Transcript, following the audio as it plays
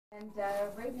And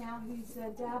right now he's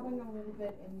dabbling a little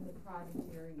bit in the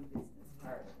privateering business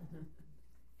part.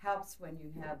 Helps when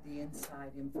you have the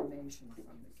inside information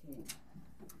from the king.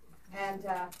 And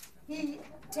he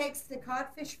takes the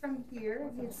codfish from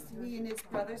here. He and his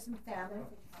brothers and family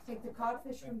take the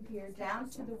codfish from here down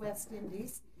to the West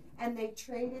Indies, and they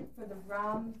trade it for the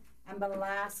rum and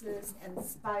molasses and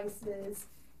spices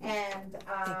and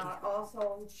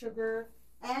also sugar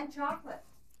and chocolate.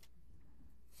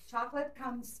 Chocolate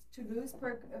comes to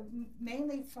Louisbourg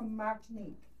mainly from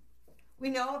Martinique. We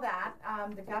know that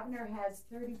the governor has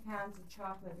 30 pounds of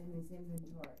chocolate in his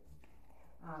inventory.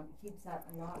 He keeps that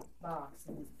in a locked box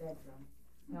in his bedroom.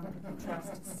 No one can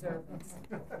trust his servants.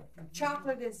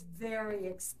 Chocolate is very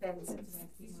expensive.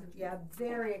 Yeah,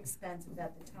 very expensive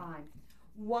at the time.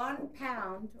 1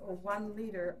 pound or 1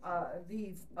 liter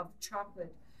livre of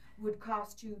chocolate would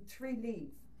cost you 3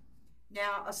 livres.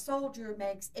 Now, a soldier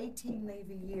makes 18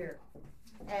 livres a year,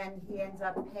 and he ends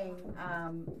up paying,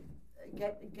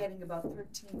 getting about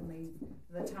 13 livres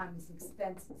by the time his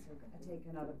expenses are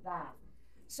taken out of that.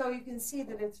 So you can see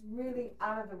that it's really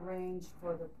out of the range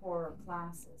for the poorer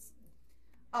classes.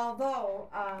 Although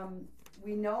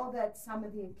we know that some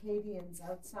of the Acadians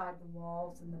outside the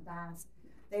walls in the Basque,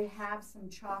 they have some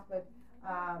chocolate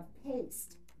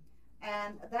paste.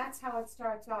 And that's how it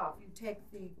starts off. You take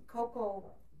the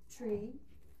cocoa tree.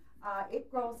 It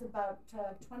grows about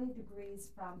 20 degrees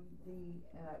from the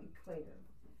equator.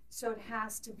 So it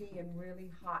has to be in really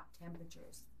hot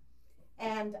temperatures.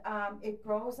 And it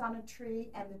grows on a tree,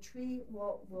 and the tree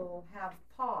will have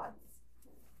pods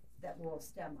that will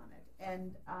stem on it.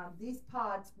 And these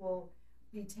pods will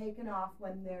be taken off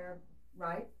when they're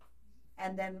ripe,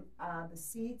 and then the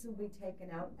seeds will be taken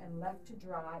out and left to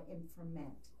dry and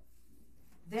ferment.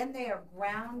 Then they are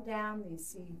ground down, these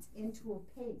seeds, into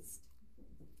a paste.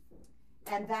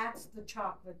 And that's the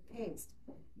chocolate paste.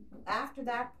 After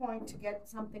that point, to get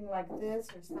something like this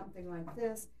or something like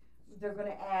this, they're going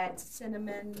to add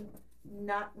cinnamon,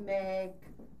 nutmeg,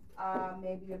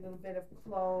 maybe a little bit of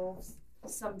cloves,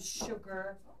 some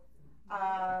sugar,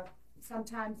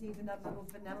 sometimes even a little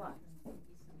vanilla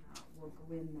will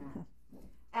go in that.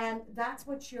 And that's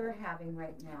what you're having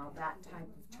right now, that type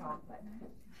of chocolate.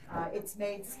 It's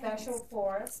made special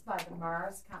for us by the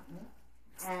Mars Company.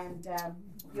 And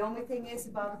the only thing is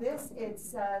about this,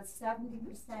 it's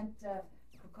 70%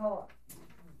 cocoa.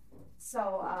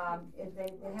 So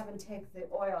they haven't taken the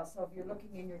oil. So if you're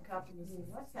looking in your cup and you see,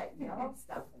 what's that yellow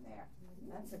stuff in there?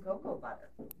 That's the cocoa butter.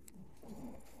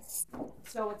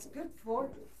 So it's good for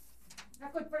you.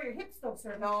 Not good for your hips, though,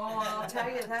 sir. No, I'll tell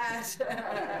you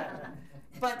that.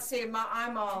 But see,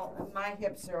 my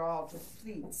hips are all just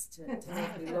pleats to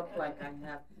make me look like I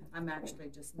have. I'm actually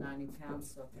just 90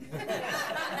 pounds.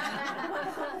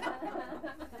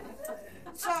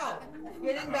 So,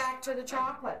 getting back to the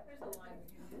chocolate.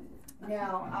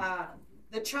 Now,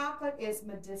 the chocolate is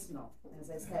medicinal, as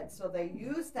I said. So they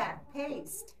use that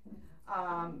paste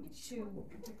to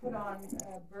put on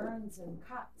burns and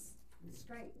cuts.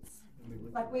 Straits.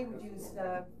 Like we would use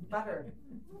butter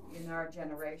in our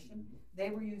generation. They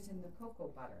were using the cocoa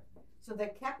butter. So they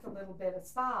kept a little bit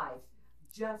aside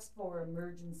just for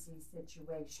emergency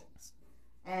situations.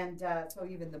 And so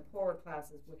even the poorer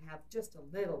classes would have just a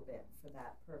little bit for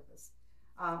that purpose.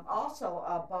 Also,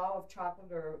 a ball of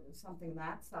chocolate or something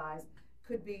that size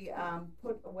could be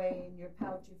put away in your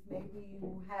pouch if maybe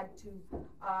you had to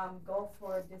go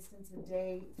for a distance a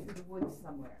day through the woods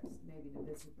somewhere, maybe to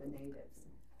visit the natives.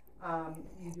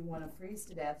 You do want to freeze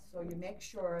to death, so you make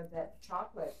sure that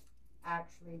chocolate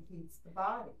actually heats the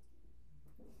body.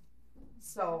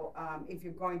 So if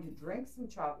you're going to drink some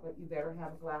chocolate, you better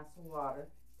have a glass of water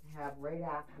to have right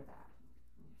after that,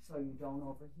 so you don't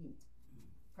overheat.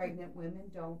 Pregnant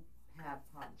women don't have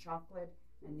hot chocolate,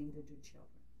 and neither do children.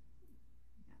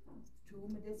 It's too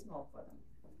medicinal for them.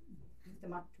 Heat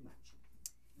them up too much.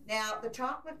 Now, the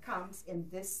chocolate comes in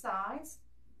this size.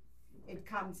 It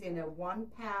comes in a 1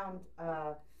 pound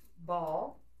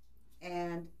ball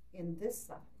and in this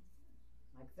size,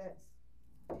 like this.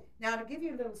 Now, to give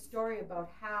you a little story about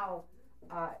how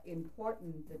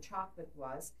important the chocolate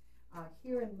was,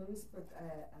 here in Louisbourg,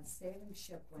 a sailing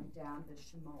ship went down, the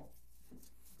Chameau.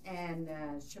 And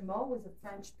Chameau was a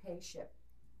French pay ship.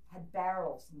 Had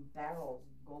barrels and barrels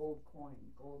of gold coin,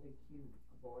 gold écus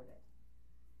aboard it.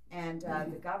 And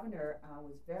the governor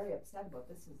was very upset about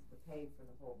this. Is the pay for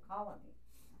the whole colony,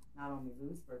 not only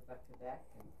Louisbourg, but Quebec.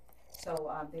 And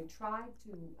so they tried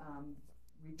to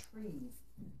retrieve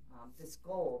this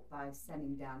gold by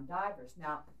sending down divers.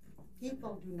 Now,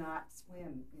 people do not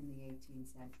swim in the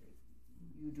 18th century.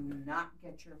 You do not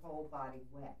get your whole body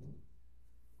wet.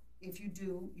 if you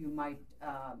do, you might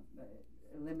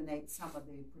eliminate some of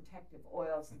the protective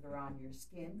oils that are on your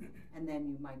skin, and then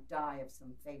you might die of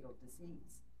some fatal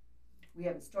disease. We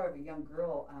have a story of a young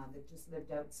girl that just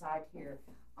lived outside here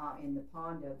in the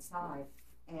pond outside,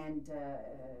 and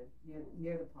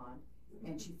near the pond,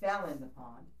 and she fell in the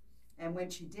pond. And when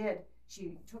she did,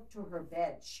 she took to her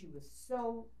bed. She was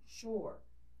so sure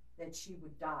that she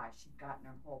would die. She'd gotten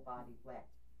her whole body wet.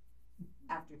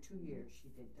 After 2 years, she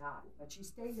did die, but she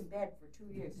stayed in bed for 2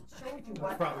 years. It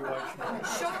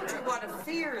showed you what a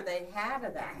fear they had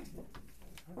of that.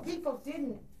 People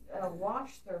didn't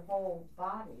wash their whole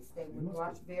bodies. They would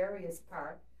wash various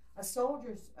parts. A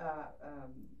soldier's,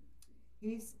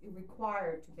 he's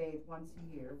required to bathe once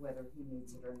a year, whether he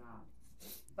needs it or not.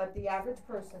 But the average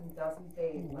person doesn't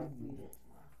bathe like we do.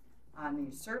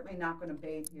 You're certainly not going to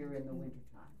bathe here in the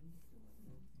wintertime.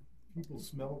 People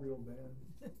smell real bad.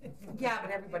 Yeah, but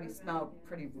everybody smelled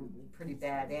pretty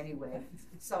bad anyway,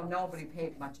 so nobody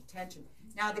paid much attention.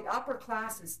 Now, the upper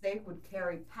classes, they would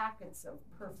carry packets of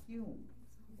perfume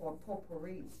or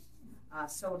potpourri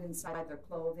sewed inside their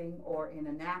clothing or in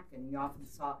a napkin. You often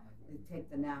saw they'd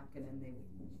take the napkin and they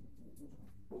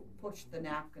would push the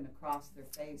napkin across their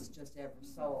face just ever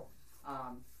so.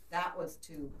 That was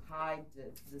to hide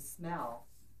the smell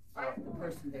of the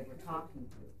person they were talking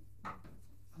to.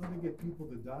 How do they get people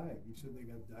to dive? You said they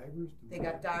got divers? They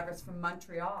got divers from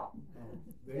Montreal. Oh,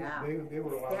 They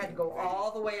were allowed They had to go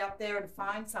all the way up there to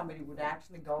find somebody who would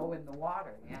actually go in the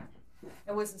water, yeah.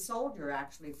 It was a soldier,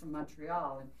 actually, from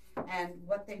Montreal, and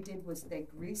what they did was they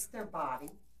greased their body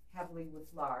heavily with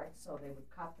lard, so they would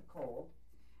cut the cold,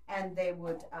 and they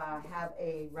would have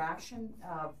a ration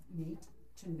of meat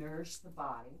to nourish the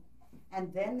body,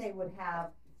 and then they would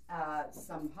have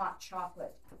some hot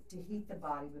chocolate to heat the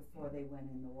body before they went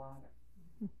in the water.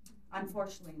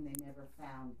 Unfortunately, they never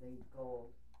found the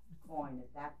gold coin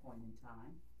at that point in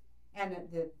time. And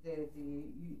the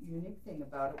unique thing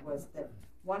about it was that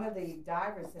one of the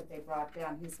divers that they brought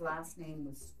down, his last name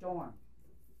was Storm.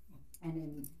 And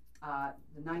in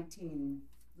the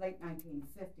late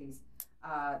 1950s,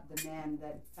 the man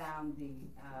that found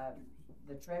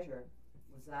the treasure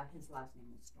was his last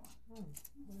name was Storm.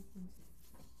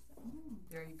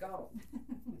 There you go.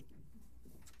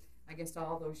 I guess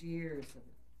all those years of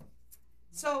it.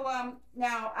 So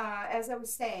now, as I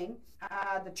was saying,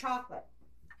 the chocolate.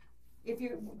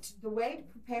 The way to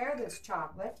prepare this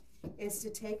chocolate is to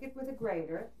take it with a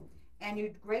grater, and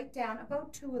you grate down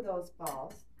about 2 of those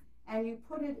balls, and you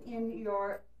put it in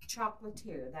your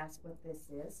chocolatier. That's what this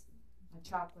is, a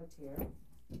chocolatier.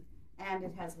 And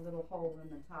it has a little hole in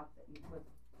the top that you put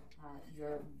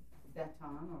your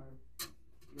baton or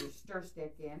your stir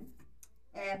stick in,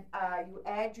 and you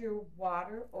add your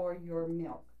water or your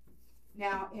milk.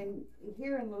 Now,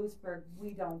 here in Louisbourg,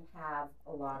 we don't have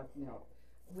a lot of milk.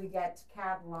 We get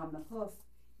cattle on the hoof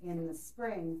in the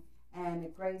spring, and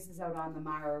it grazes out on the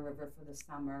Myra River for the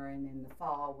summer, and in the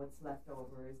fall, what's left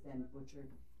over is then butchered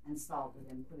and salted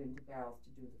and put into barrels to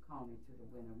do the coning through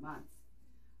the winter months.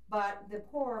 But the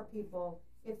poorer people,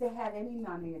 if they had any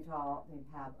money at all, they'd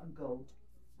have a goat,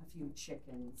 a few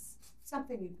chickens,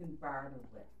 something you can barter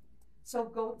with. So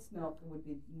goat's milk would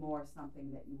be more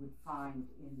something that you would find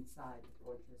inside the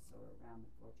fortress or around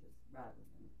the fortress rather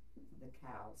than the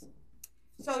cows.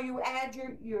 So you add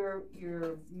your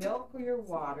milk or your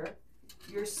water,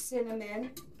 your cinnamon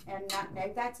and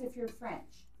nutmeg. That's if you're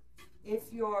French.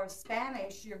 If you're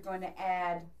Spanish, you're going to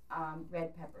add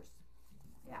red peppers.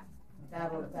 Yeah,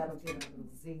 that'll give it a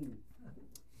little zing.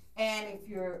 And if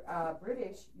you're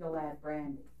British, you'll add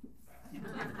brandy.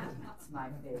 It's my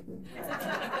favorite.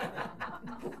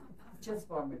 Just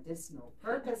for medicinal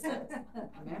purposes.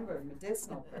 Remember,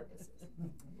 medicinal purposes.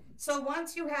 So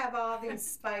once you have all these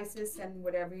spices and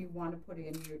whatever you want to put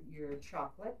in your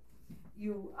chocolate,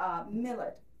 you mill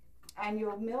it. And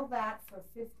you'll mill that for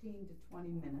 15 to 20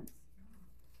 minutes.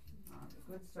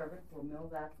 A good servant will mill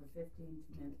that for 15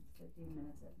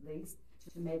 minutes at least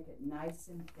to make it nice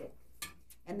and thick.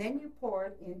 And then you pour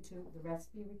it into, the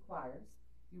recipe requires,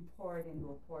 you pour it into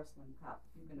a porcelain cup.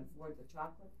 If you can afford the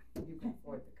chocolate, you can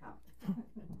afford the cup.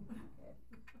 Okay.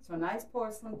 So a nice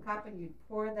porcelain cup, and you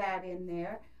pour that in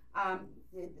there.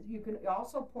 You can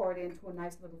also pour it into a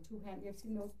nice little two-handle. You've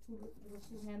seen those little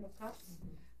two-handle cups?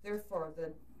 They're for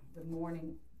the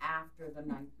morning after the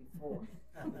night before.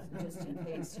 So just in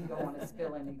case you don't want to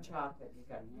spill any chocolate, you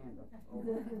got a handle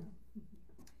over.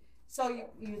 So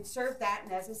you'd serve that,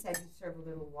 and as I said, you serve a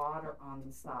little water on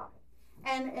the side.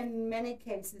 And in many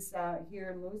cases here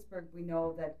in Louisbourg, we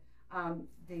know that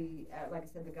like I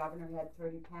said, the governor had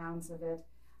 30 pounds of it.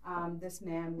 This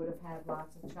man would have had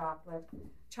lots of chocolate.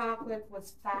 Chocolate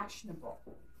was fashionable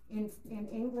In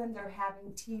England, they're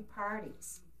having tea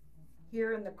parties.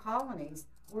 Here in the colonies,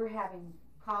 we're having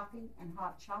coffee and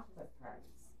hot chocolate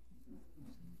parties.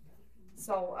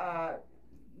 So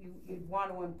you'd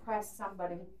want to impress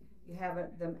somebody. You have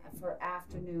them for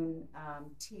afternoon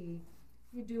tea.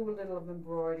 You do a little of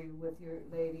embroidery with your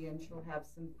lady, and she'll have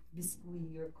some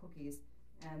biscuit or cookies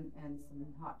and some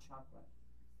hot chocolate.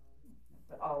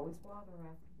 But always water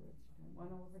afterwards. You don't want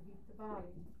to overheat the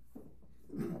body.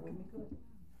 That would be good.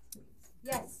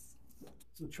 Yes.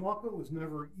 So chocolate was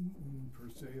never eaten per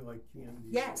se like candy?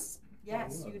 Yes,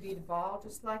 yes. You'd eat a ball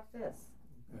just like this.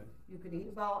 Okay. You could eat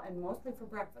a ball, and mostly for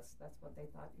breakfast. That's what they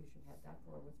thought you should have that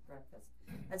for, was breakfast.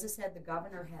 As I said, the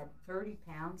governor had 30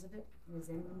 pounds of it in his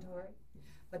inventory,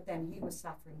 but then he was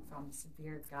suffering from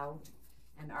severe gout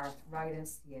and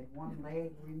arthritis. He had one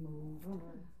leg removed.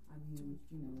 I mean,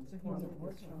 you know. So he was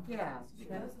unfortunate. Yeah.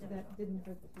 That didn't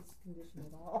hurt his condition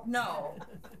at all. No.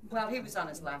 Well, he was on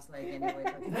his last leg anyway.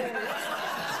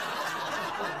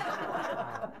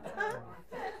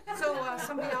 So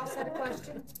somebody else had a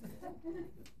question?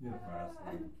 Yeah.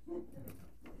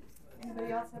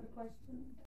 Anybody else have a question?